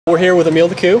We're here with Emil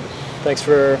De Cou. Thanks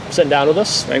for sitting down with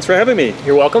us. Thanks for having me.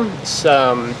 You're welcome.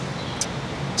 So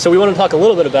we want to talk a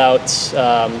little bit about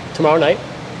tomorrow night.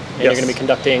 And You're going to be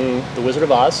conducting The Wizard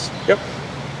of Oz. Yep.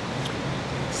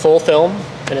 Full film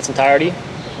in its entirety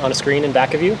on a screen in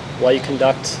back of you while you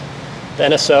conduct the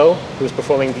NSO, who is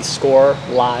performing the score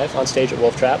live on stage at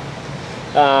Wolf Trap.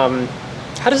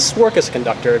 How does this work as a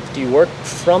conductor? Do you work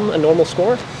from a normal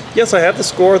score? Yes, I have the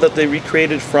score that they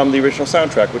recreated from the original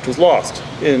soundtrack, which was lost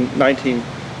in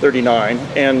 1939,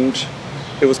 and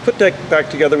it was put back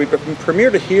together. We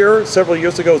premiered it here several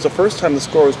years ago. It was the first time the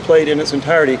score was played in its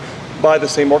entirety by the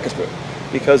same orchestra,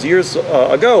 because years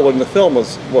ago, when the film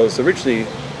was originally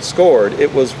scored,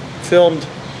 it was filmed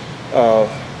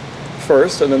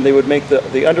first, and then they would make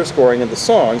the underscoring of the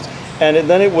songs, and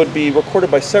then it would be recorded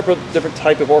by several different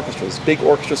type of orchestras, big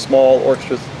orchestras, small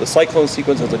orchestras. The Cyclone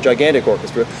sequence has a gigantic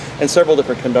orchestra, and several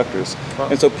different conductors. Wow.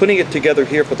 And so putting it together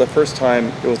here for the first time,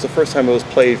 it was the first time it was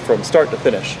played from start to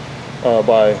finish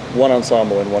by one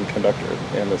ensemble and one conductor.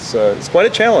 And it's quite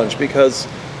a challenge, because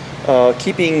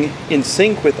keeping in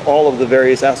sync with all of the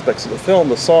various aspects of the film,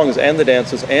 the songs and the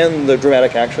dances and the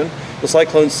dramatic action. The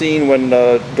Cyclone scene when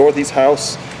Dorothy's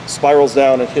house spirals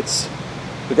down and hits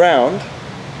the ground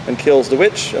and kills the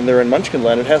witch, and they're in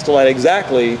Munchkinland. It has to line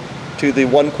exactly to the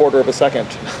 1/4 of a second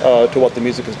to what the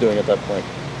music is doing at that point.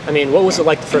 I mean, what was it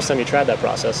like the first time you tried that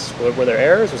process? Were there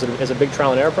errors? Was it a big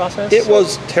trial and error process? It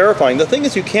was terrifying. The thing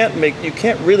is, you can't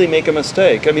really make a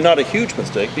mistake. I mean, not a huge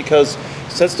mistake, because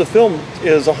since the film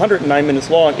is 109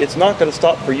 minutes long, it's not going to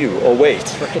stop for you or wait.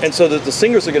 Right. And so the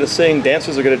singers are going to sing,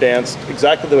 dancers are going to dance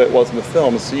exactly the way it was in the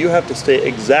film. So you have to stay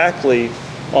exactly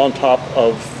on top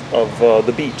of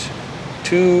the beat,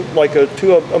 to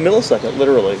a millisecond,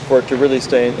 literally, for it to really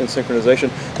stay in synchronization.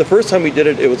 The first time we did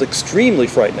it, it was extremely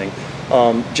frightening,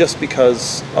 just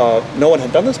because no one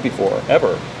had done this before,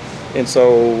 ever. And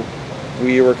so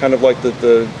we were kind of like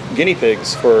the guinea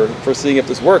pigs for seeing if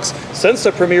this works. Since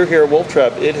the premiere here at Wolf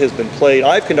Trap, it has been played.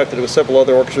 I've conducted it with several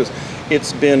other orchestras.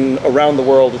 It's been around the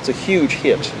world. It's a huge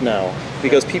hit now,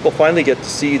 because people finally get to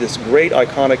see this great,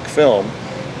 iconic film,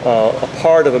 a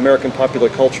part of American popular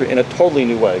culture in a totally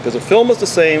new way. Because the film is the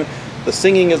same, the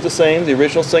singing is the same, the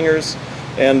original singers,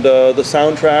 and the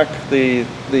soundtrack,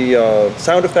 the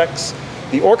sound effects.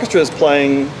 The orchestra is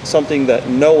playing something that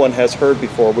no one has heard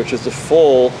before, which is the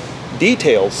full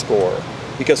detailed score.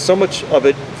 Because so much of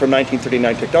it from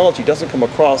 1939 technology doesn't come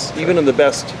across, even in the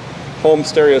best home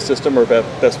stereo system or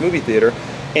best movie theater.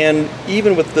 And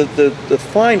even with the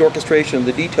fine orchestration,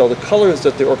 the detail, the colors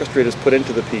that the orchestrators put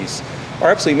into the piece are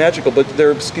absolutely magical, but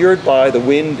they're obscured by the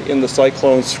wind in the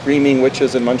Cyclone, screaming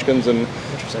witches and munchkins and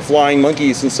flying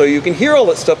monkeys. And so you can hear all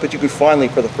that stuff, but you can finally,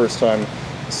 for the first time,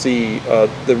 see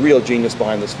the real genius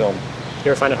behind this film. You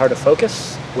ever find it hard to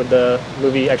focus? Would the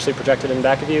movie actually projected in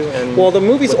back of you? And well, the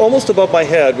movie's almost above my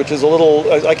head, which is a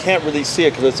little, I can't really see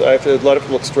it because I have to let it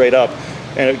look straight up.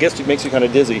 And it makes you kind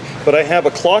of dizzy. But I have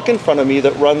a clock in front of me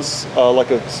that runs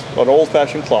like an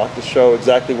old-fashioned clock to show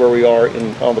exactly where we are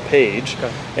on the page.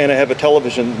 Okay. And I have a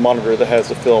television monitor that has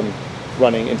the film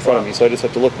running in front of me. So I just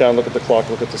have to look down, look at the clock,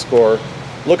 look at the score,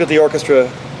 look at the orchestra,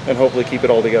 and hopefully keep it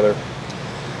all together.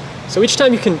 So each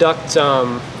time you conduct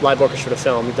live orchestra to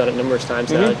film, you've done it numerous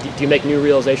times now, do you make new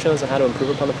realizations on how to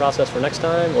improve upon the process for next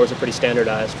time, or is it pretty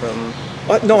standardized from...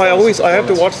 No, I have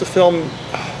to watch the film.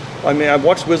 I mean, I've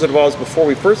watched Wizard of Oz before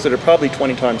we first did it, probably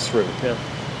 20 times through,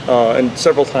 and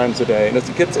several times a day, and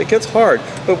it gets hard.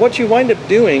 But what you wind up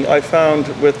doing, I found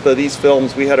with these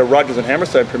films, we had a Rodgers and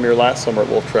Hammerstein premiere last summer at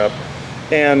Wolf Trap,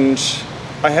 and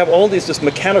I have all these just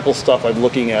mechanical stuff I'm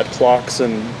looking at, clocks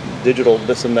and digital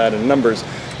this and that and numbers.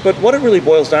 But what it really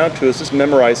boils down to is just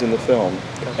memorizing the film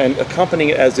and accompanying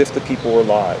it as if the people were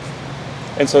live.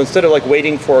 And so instead of like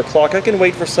waiting for a clock, I can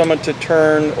wait for someone to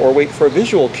turn or wait for a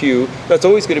visual cue that's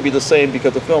always going to be the same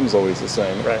because the film's always the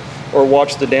same. Right. Or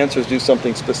watch the dancers do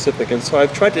something specific. And so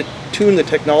I've tried to tune the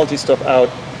technology stuff out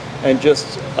and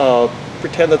just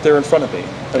pretend that they're in front of me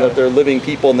and that they're living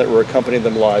people and that we're accompanying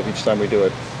them live each time we do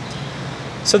it.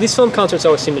 So these film concerts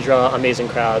always seem to draw amazing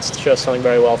crowds. The show's selling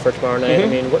very well for tomorrow night. I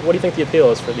mean, what do you think the appeal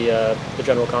is for the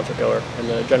general concert goer and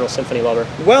the general symphony lover?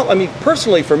 Well, I mean,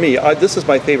 personally for me, this is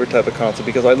my favorite type of concert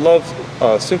because I love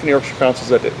symphony orchestra concerts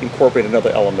that incorporate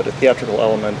another element, a theatrical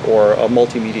element or a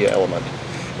multimedia element.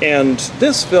 And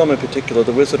this film in particular,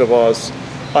 The Wizard of Oz,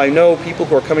 I know people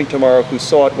who are coming tomorrow who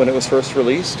saw it when it was first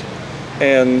released,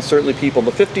 and certainly people in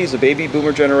the 50s, the baby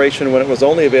boomer generation, when it was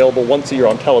only available once a year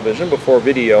on television before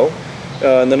video.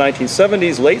 In the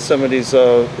 1970s, late 70s,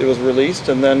 it was released,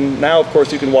 and then now, of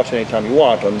course, you can watch it anytime you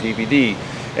want on DVD.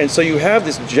 And so you have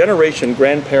this generation,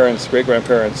 grandparents,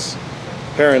 great-grandparents,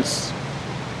 parents,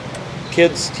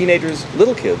 kids, teenagers,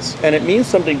 little kids, and it means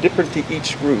something different to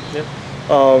each group. Yep.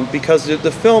 Because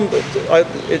the film,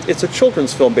 it's a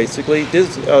children's film basically.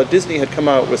 Disney had come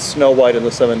out with Snow White and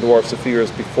the Seven Dwarfs a few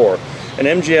years before, and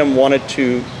MGM wanted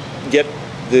to get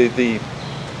the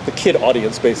kid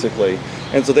audience basically,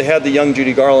 and so they had the young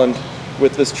Judy Garland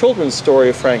with this children's story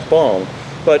of Frank Baum,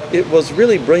 but it was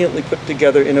really brilliantly put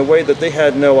together in a way that they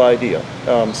had no idea,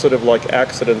 sort of like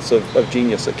accidents of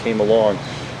genius that came along.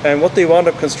 And what they wound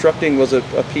up constructing was a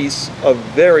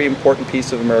very important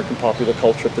piece of American popular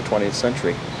culture of the 20th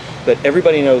century, that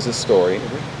everybody knows this story.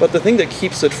 Mm-hmm. But the thing that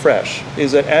keeps it fresh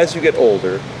is that as you get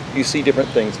older, you see different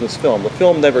things in this film. The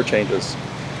film never changes,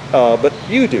 but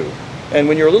you do. And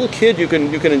when you're a little kid, you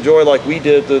can enjoy, like we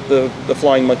did, the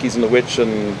flying monkeys and the witch,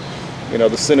 and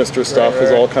the sinister stuff is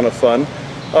all kind of fun.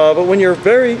 But when you're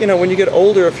when you get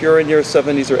older, if you're in your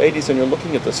 70s or 80s and you're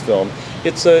looking at this film,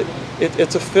 it's a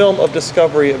film of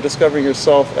discovery, of discovering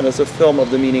yourself, and it's a film of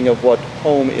the meaning of what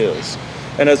home is.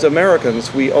 And as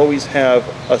Americans, we always have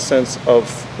a sense of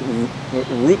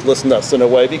rootlessness in a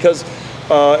way, because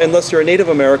unless you're a Native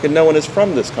American, no one is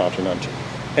from this continent.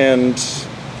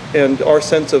 And our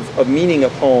sense of meaning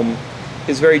of home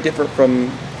is very different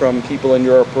from people in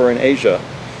Europe or in Asia,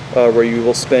 where you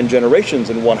will spend generations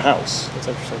in one house. That's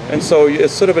interesting. And so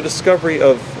it's sort of a discovery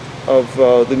of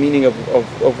the meaning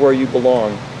of where you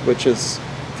belong, which is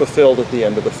fulfilled at the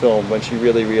end of the film when she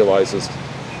really realizes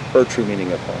her true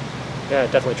meaning of home. Yeah,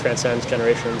 it definitely transcends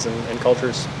generations and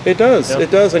cultures. It does, Yeah.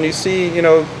 it does. And you see,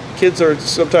 kids are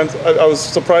sometimes, I was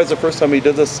surprised the first time we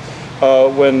did this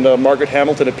when Margaret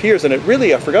Hamilton appears, and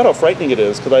I forgot how frightening it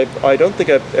is, because I don't think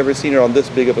I've ever seen her on this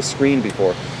big of a screen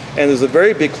before. And there's a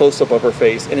very big close-up of her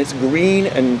face, and it's green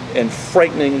and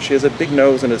frightening, and she has a big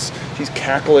nose, and she's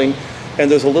cackling,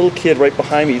 and there's a little kid right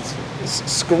behind me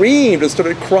screamed and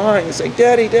started crying and saying,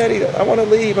 "Daddy, Daddy, I want to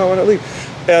leave, I want to leave."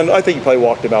 And I think he probably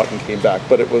walked him out and came back,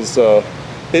 but it was,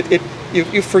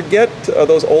 you forget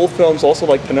those old films, also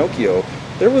like Pinocchio.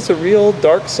 There was a real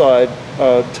dark side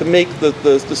to make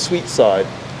the sweet side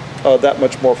that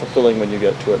much more fulfilling when you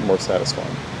get to it, more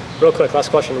satisfying. Real quick, last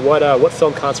question. What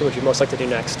film concert would you most like to do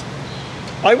next?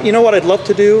 You know what I'd love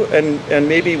to do, and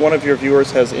maybe one of your viewers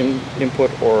has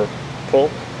input or pull.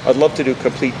 I'd love to do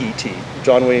complete E.T.,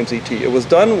 John Williams' E.T. It was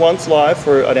done once live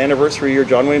for an anniversary year.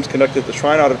 John Williams conducted the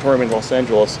Shrine Auditorium in Los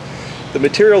Angeles. The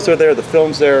materials are there, the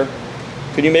film's there.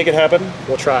 Can you make it happen?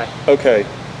 We'll try. Okay.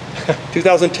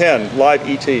 2010, live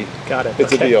E.T. Got it.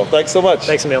 It's Okay. a deal. Thanks so much.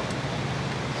 Thanks, Emil.